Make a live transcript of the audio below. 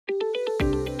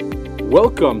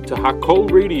Welcome to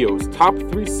Hakol Radio's Top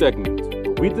 3 segment,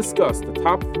 where we discuss the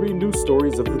top 3 news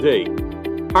stories of the day.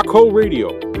 Hakol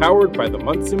Radio, powered by the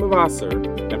Monsey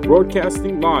Mavasser and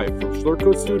broadcasting live from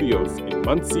Schlurko Studios in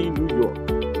Monsey, New York.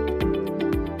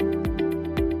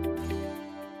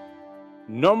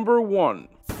 Number 1.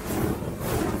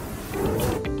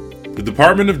 The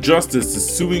Department of Justice is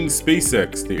suing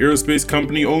SpaceX, the aerospace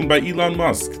company owned by Elon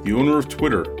Musk, the owner of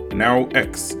Twitter, now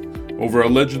X, over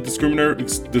alleged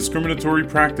discriminatory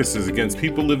practices against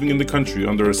people living in the country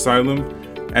under asylum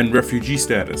and refugee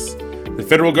status. The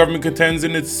federal government contends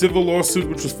in its civil lawsuit,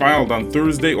 which was filed on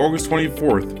Thursday, August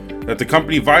 24th, that the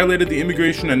company violated the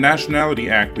Immigration and Nationality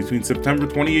Act between September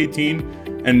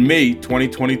 2018 and May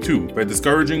 2022 by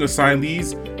discouraging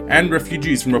asylees and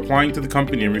refugees from applying to the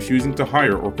company and refusing to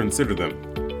hire or consider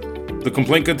them. The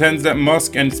complaint contends that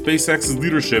Musk and SpaceX's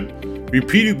leadership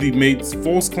repeatedly made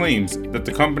false claims that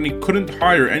the company couldn't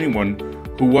hire anyone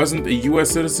who wasn't a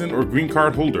U.S. citizen or green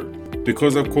card holder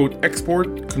because of, quote,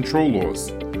 export control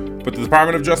laws. But the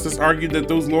Department of Justice argued that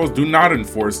those laws do not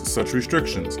enforce such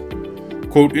restrictions.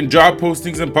 Quote, in job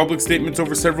postings and public statements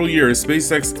over several years,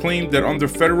 SpaceX claimed that under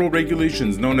federal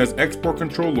regulations known as export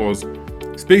control laws,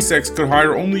 SpaceX could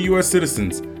hire only U.S.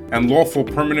 citizens and lawful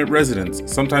permanent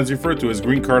residents, sometimes referred to as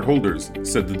green card holders,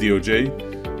 said the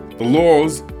DOJ. The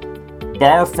laws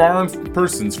bar foreign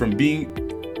persons from being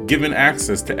given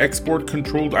access to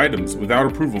export-controlled items without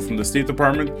approval from the State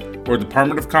Department or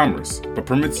Department of Commerce, but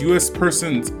permits U.S.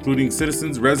 persons, including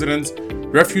citizens, residents,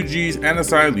 refugees, and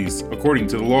asylees, according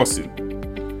to the lawsuit.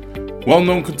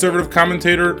 Well-known conservative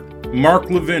commentator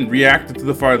Mark Levin reacted to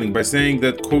the filing by saying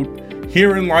that, quote,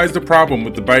 herein lies the problem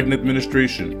with the Biden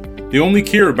administration. They only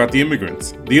care about the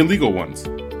immigrants, the illegal ones.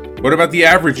 What about the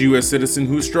average U.S. citizen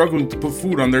who's struggling to put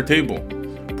food on their table?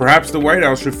 Perhaps the White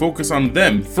House should focus on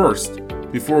them first,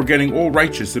 before getting all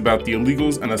righteous about the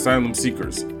illegals and asylum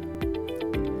seekers.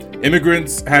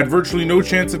 Immigrants had virtually no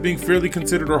chance of being fairly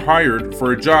considered or hired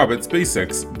for a job at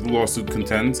SpaceX, the lawsuit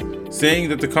contends, saying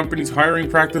that the company's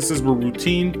hiring practices were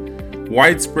routine,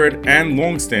 widespread, and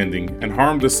long-standing, and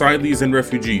harmed asylees and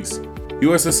refugees.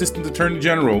 U.S. Assistant Attorney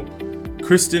General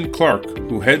Kristen Clark,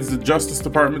 who heads the Justice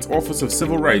Department's Office of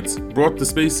Civil Rights, brought the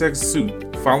SpaceX suit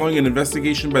following an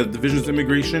investigation by the division's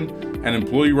Immigration and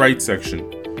Employee Rights section.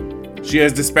 She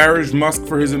has disparaged Musk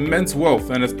for his immense wealth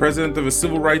and, as president of a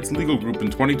civil rights legal group in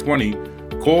 2020,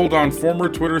 called on former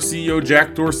Twitter CEO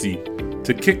Jack Dorsey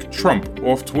to kick Trump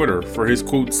off Twitter for his,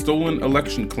 quote, stolen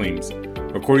election claims,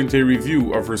 according to a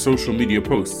review of her social media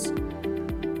posts.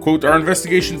 Quote, our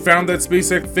investigation found that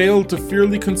SpaceX failed to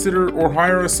fairly consider or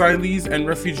hire asylees and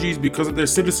refugees because of their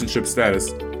citizenship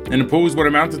status and imposed what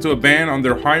amounted to a ban on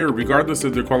their hire regardless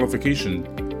of their qualification,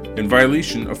 in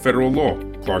violation of federal law,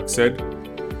 Clark said.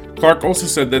 Clark also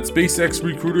said that SpaceX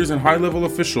recruiters and high-level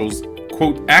officials,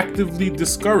 quote, actively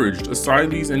discouraged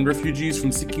asylees and refugees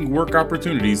from seeking work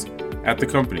opportunities at the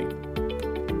company.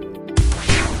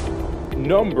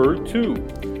 Number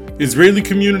 2. Israeli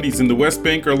communities in the West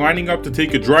Bank are lining up to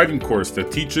take a driving course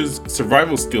that teaches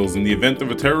survival skills in the event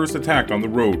of a terrorist attack on the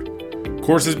road.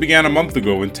 Courses began a month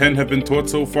ago and 10 have been taught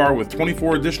so far, with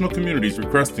 24 additional communities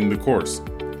requesting the course.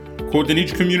 Quote, in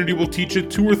each community will teach it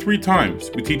 2 or 3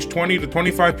 times. We teach 20 to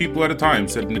 25 people at a time,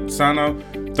 said Nitzana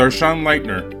Darshan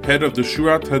Leitner, head of the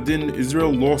Shurat Hadin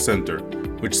Israel Law Center,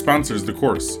 which sponsors the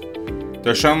course.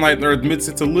 Darshan Leitner admits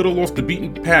it's a little off the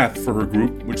beaten path for her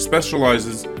group, which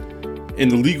specializes in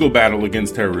the legal battle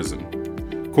against terrorism.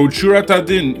 Quote, Shurat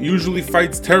Hadin usually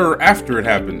fights terror after it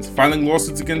happens, filing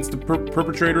lawsuits against the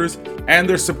perpetrators and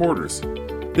their supporters.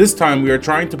 This time we are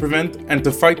trying to prevent and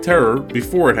to fight terror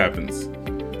before it happens.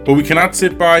 But we cannot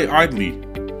sit by idly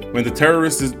when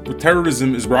the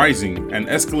terrorism is rising and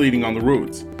escalating on the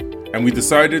roads, and we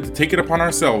decided to take it upon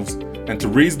ourselves and to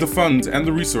raise the funds and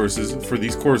the resources for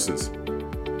these courses.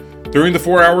 During the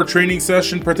 4-hour training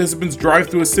session, participants drive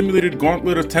through a simulated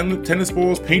gauntlet of tennis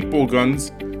balls, paintball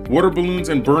guns, water balloons,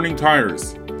 and burning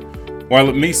tires. While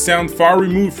it may sound far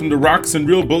removed from the rocks and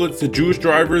real bullets that Jewish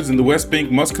drivers in the West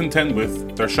Bank must contend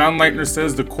with, Darshan Leitner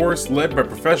says the course, led by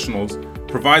professionals,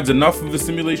 provides enough of a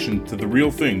simulation to the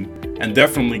real thing and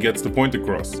definitely gets the point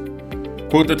across.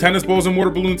 Quote, the tennis balls and water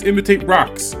balloons imitate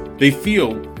rocks. They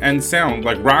feel and sound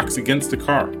like rocks against a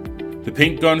car. The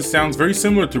paint gun sounds very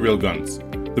similar to real guns.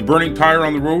 The burning tire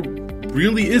on the road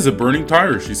really is a burning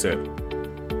tire, she said.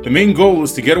 The main goal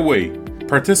is to get away.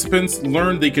 Participants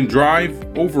learn they can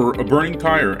drive over a burning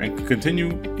tire and can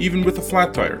continue even with a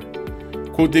flat tire.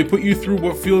 Quote, they put you through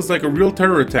what feels like a real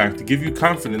terror attack to give you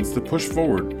confidence to push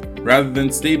forward, rather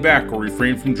than stay back or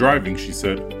refrain from driving, she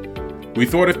said. We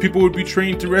thought if people would be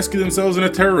trained to rescue themselves in a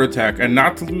terror attack and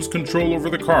not to lose control over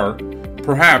the car,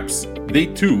 perhaps they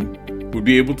too would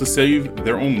be able to save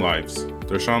their own lives,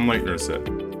 Darshan Leitner said.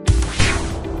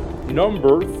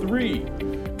 Number 3.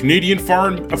 Canadian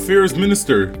Foreign Affairs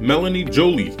Minister Melanie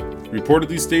Joly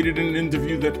reportedly stated in an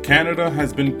interview that Canada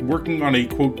has been working on a,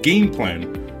 quote, game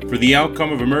plan for the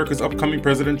outcome of America's upcoming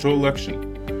presidential election.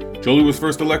 Joly was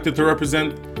first elected to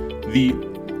represent the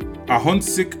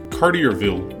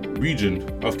Ahuntsic-Cartierville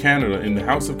region of Canada in the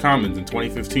House of Commons in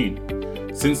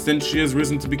 2015. Since then, she has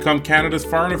risen to become Canada's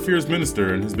Foreign Affairs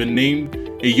Minister and has been named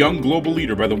a young global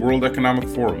leader by the World Economic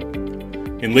Forum.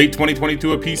 In late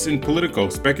 2022, a piece in Politico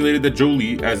speculated that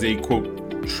Joly, as a,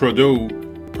 quote, Trudeau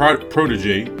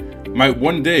protege, might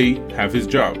one day have his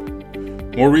job.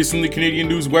 More recently, Canadian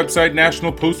news website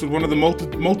National Post was one of the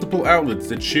multiple outlets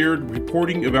that shared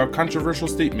reporting about controversial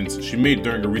statements she made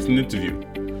during a recent interview.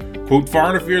 Quote,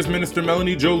 Foreign Affairs Minister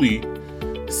Melanie Joly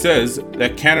says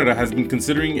that Canada has been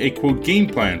considering a, quote, game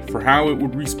plan for how it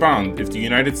would respond if the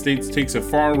United States takes a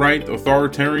far-right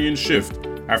authoritarian shift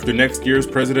after next year's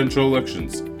presidential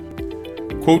elections.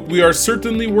 Quote, we are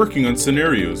certainly working on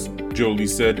scenarios, Joly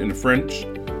said in French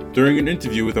during an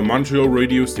interview with a Montreal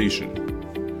radio station.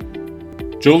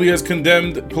 Joly has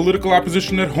condemned political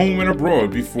opposition at home and abroad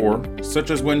before,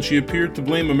 such as when she appeared to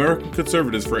blame American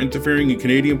conservatives for interfering in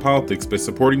Canadian politics by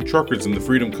supporting truckers in the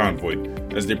Freedom Convoy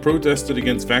as they protested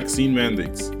against vaccine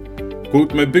mandates.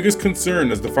 Quote, my biggest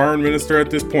concern as the foreign minister at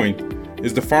this point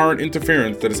is the foreign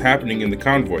interference that is happening in the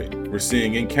convoy we're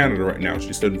seeing in Canada right now,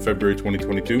 she said in February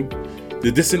 2022.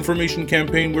 The disinformation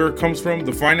campaign, where it comes from,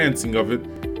 the financing of it,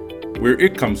 where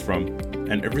it comes from,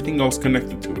 and everything else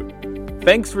connected to it.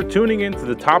 Thanks for tuning in to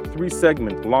the Top 3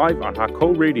 segment live on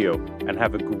Hakol Radio, and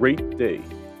have a great day.